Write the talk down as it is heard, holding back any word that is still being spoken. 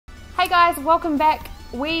Hey guys, welcome back.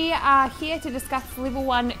 We are here to discuss the Level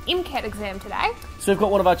 1 MCAT exam today. So we've got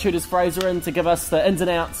one of our tutors, Fraser, in to give us the ins and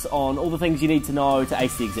outs on all the things you need to know to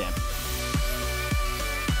ace the exam.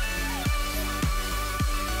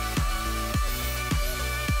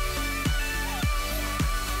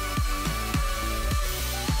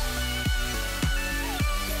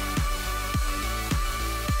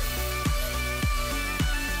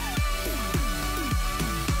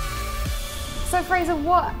 So Fraser,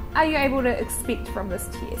 what are you able to expect from this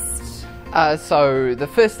test? So the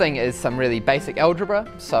first thing is some really basic algebra,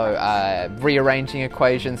 so rearranging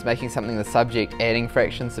equations, making something the subject, adding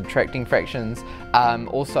fractions, subtracting fractions.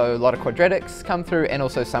 Also a lot of quadratics come through, and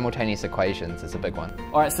also simultaneous equations is a big one.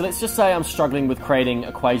 Alright, so let's just say I'm struggling with creating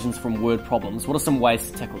equations from word problems. What are some ways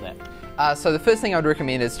to tackle that? So the first thing I would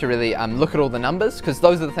recommend is to really look at all the numbers, because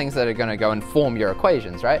those are the things that are going to go and form your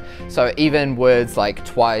equations, right? So even words like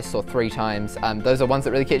twice or three times, those are ones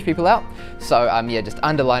that really catch people out. So yeah, just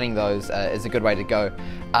underlining those is a good way to go.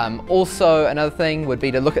 Also, another thing would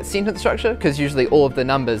be to look at sentence structure, because usually all of the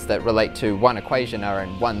numbers that relate to one equation are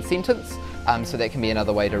in one sentence. So that can be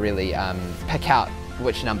another way to really pick out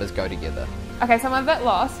which numbers go together. Okay, so I'm a bit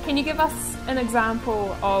lost. Can you give us an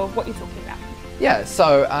example of what you're talking about? Yeah,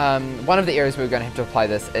 so one of the areas we're going to have to apply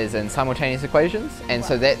this is in simultaneous equations, and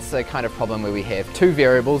so that's the kind of problem where we have two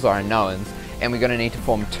variables or unknowns, and we're going to need to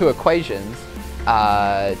form two equations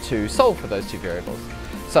to solve for those two variables.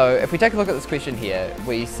 So if we take a look at this question here,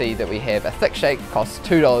 we see that we have a thick shake costs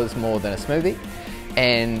 $2 more than a smoothie,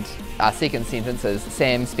 and our second sentence is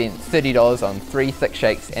Sam spent $30 on 3 thick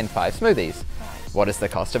shakes and 5 smoothies. What is the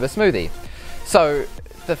cost of a smoothie? So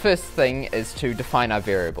the first thing is to define our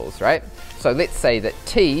variables, right? So let's say that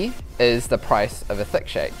T is the price of a thick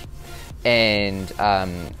shake, and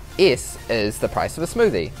S is the price of a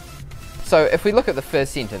smoothie. So if we look at the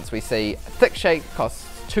first sentence, we see a thick shake costs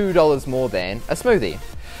 $2 more than a smoothie.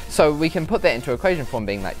 So we can put that into equation form,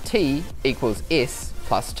 being like T equals S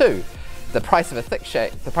plus 2. The price of a thick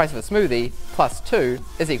shake, the price of a smoothie plus 2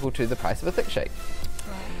 is equal to the price of a thick shake.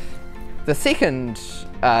 The second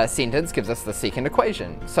sentence gives us the second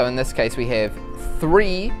equation. So in this case we have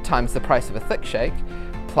 3 times the price of a thick shake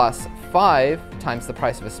plus 5 times the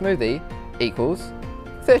price of a smoothie equals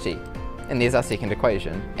 30. And there's our second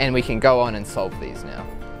equation. And we can go on and solve these now.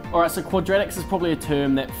 Alright, so quadratics is probably a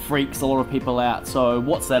term that freaks a lot of people out. So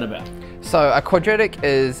what's that about? So a quadratic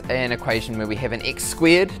is an equation where we have an x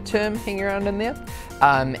squared term hanging around in there.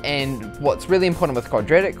 And what's really important with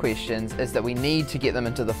quadratic questions is that we need to get them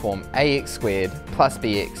into the form ax squared plus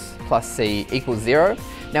bx plus c equals 0.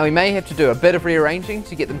 Now we may have to do a bit of rearranging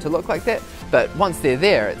to get them to look like that, but once they're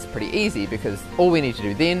there it's pretty easy, because all we need to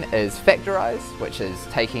do then is factorize, which is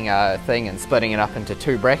taking a thing and splitting it up into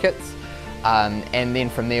 2 brackets, and then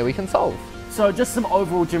from there we can solve. So just some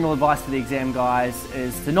overall general advice for the exam, guys,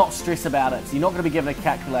 is to not stress about it. So you're not going to be given a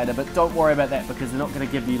calculator, but don't worry about that, because they're not going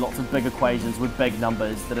to give you lots of big equations with big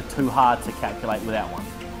numbers that are too hard to calculate without one.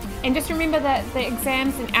 And just remember that the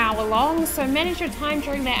exam's an hour long, so manage your time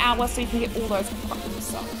during that hour so you can get all those problems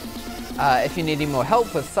solved. If you need any more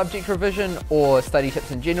help with subject revision or study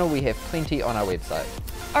tips in general, we have plenty on our website.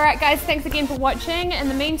 Alright guys, thanks again for watching. In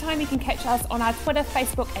the meantime, you can catch us on our Twitter,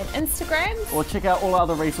 Facebook and Instagram. Or check out all our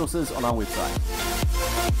other resources on our website.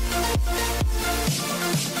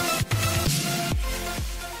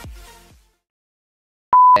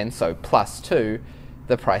 And so plus 2,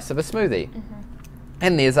 the price of a smoothie.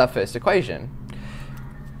 And there's our first equation.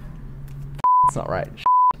 It's not right.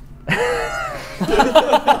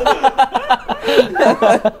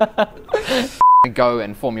 Go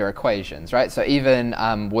and form your equations, right? So even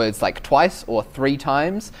words like twice or 3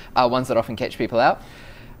 times are ones that often catch people out.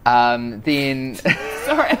 Then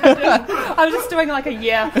Sorry, I was just doing like a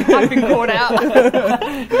I've been caught out.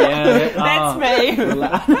 Yeah, That's me.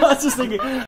 I was just thinking.